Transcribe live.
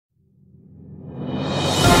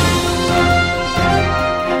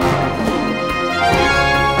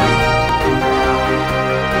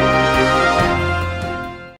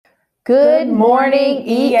Good morning,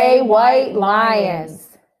 EA White Lions.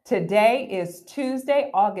 Today is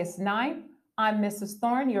Tuesday, August 9th. I'm Mrs.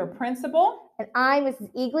 Thorne, your principal. And I'm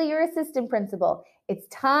Mrs. Eagley, your assistant principal. It's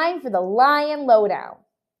time for the Lion Lowdown.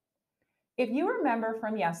 If you remember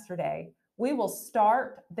from yesterday, we will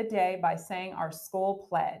start the day by saying our school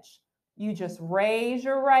pledge. You just raise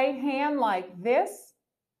your right hand like this.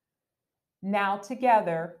 Now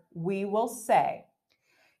together, we will say,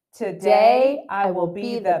 "Today, I will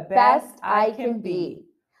be the best I can be.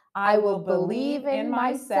 I will believe in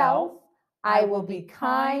myself. I will be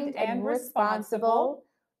kind and responsible.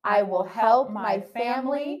 I will help my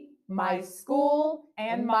family, my school,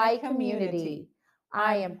 and my community.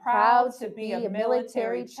 I am proud to be a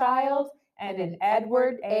military child and an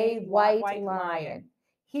Edward A. White Lion.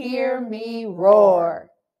 Hear me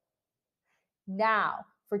roar." Now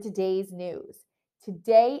for today's news.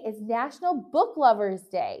 Today is National Book Lovers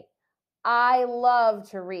Day. I love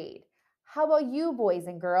to read. How about you, boys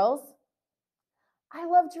and girls? I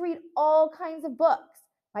love to read all kinds of books.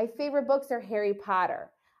 My favorite books are Harry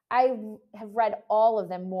Potter. I have read all of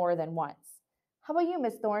them more than once. How about you,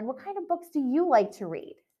 Miss Thorne? What kind of books do you like to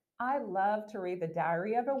read? I love to read the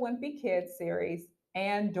Diary of a Wimpy Kid series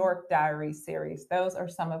and Dork Diary series. Those are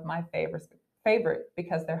some of my favorite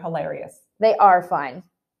because they're hilarious. They are fun.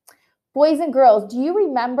 Boys and girls, do you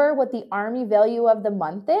remember what the Army value of the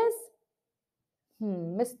month is?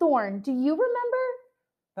 Miss Thorne, do you remember?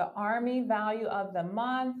 The Army value of the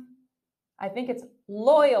month, I think it's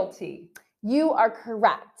loyalty. You are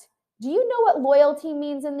correct. Do you know what loyalty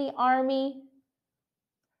means in the Army?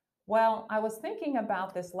 Well, I was thinking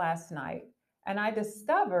about this last night, and I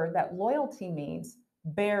discovered that loyalty means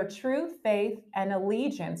bear true faith and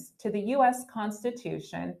allegiance to the U.S.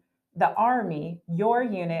 Constitution, the Army, your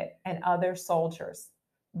unit, and other soldiers.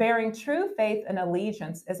 Bearing true faith and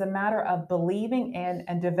allegiance is a matter of believing in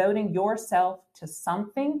and devoting yourself to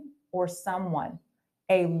something or someone.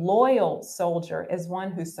 A loyal soldier is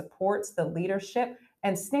one who supports the leadership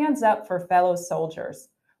and stands up for fellow soldiers.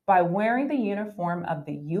 By wearing the uniform of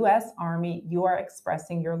the U.S. Army, you are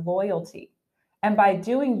expressing your loyalty. And by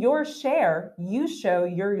doing your share, you show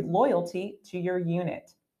your loyalty to your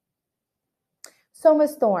unit. So,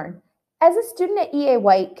 Ms. Thorne, as a student at EA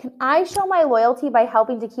White, can I show my loyalty by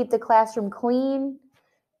helping to keep the classroom clean,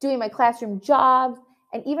 doing my classroom jobs,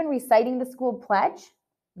 and even reciting the school pledge?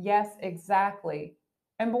 Yes, exactly.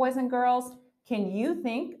 And boys and girls, can you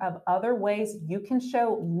think of other ways you can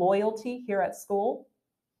show loyalty here at school?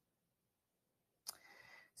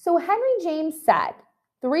 So Henry James said,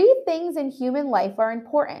 3 things in human life are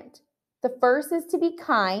important. The first is to be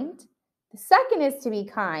kind, the second is to be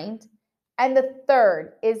kind, and the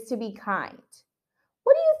third is to be kind.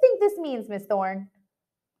 What do you think this means, Miss Thorne?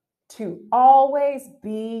 To always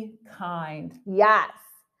be kind. Yes.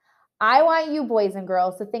 I want you boys and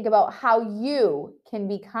girls to think about how you can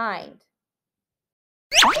be kind.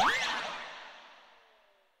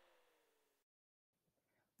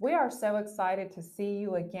 We are so excited to see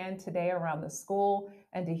you again today around the school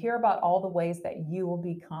and to hear about all the ways that you will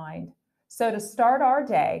be kind. So to start our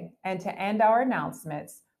day and to end our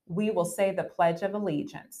announcements, we will say the Pledge of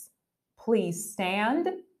Allegiance. Please stand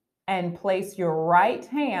and place your right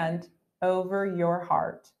hand over your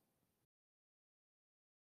heart.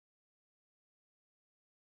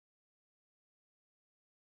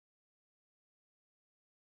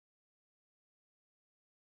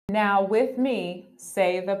 Now with me,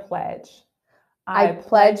 say the pledge. I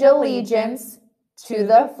pledge allegiance to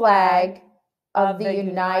the flag of the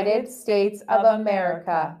United States of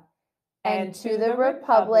America and to the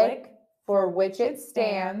republic for which it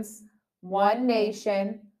stands, one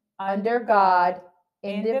nation, under God,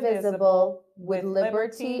 indivisible, with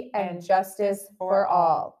liberty and justice for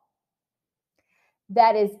all.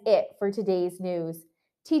 That is it for today's news.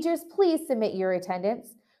 Teachers, please submit your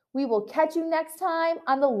attendance. We will catch you next time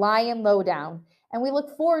on the Lion Lowdown, and we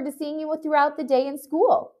look forward to seeing you throughout the day in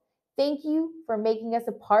school. Thank you for making us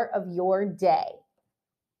a part of your day.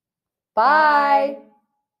 Bye.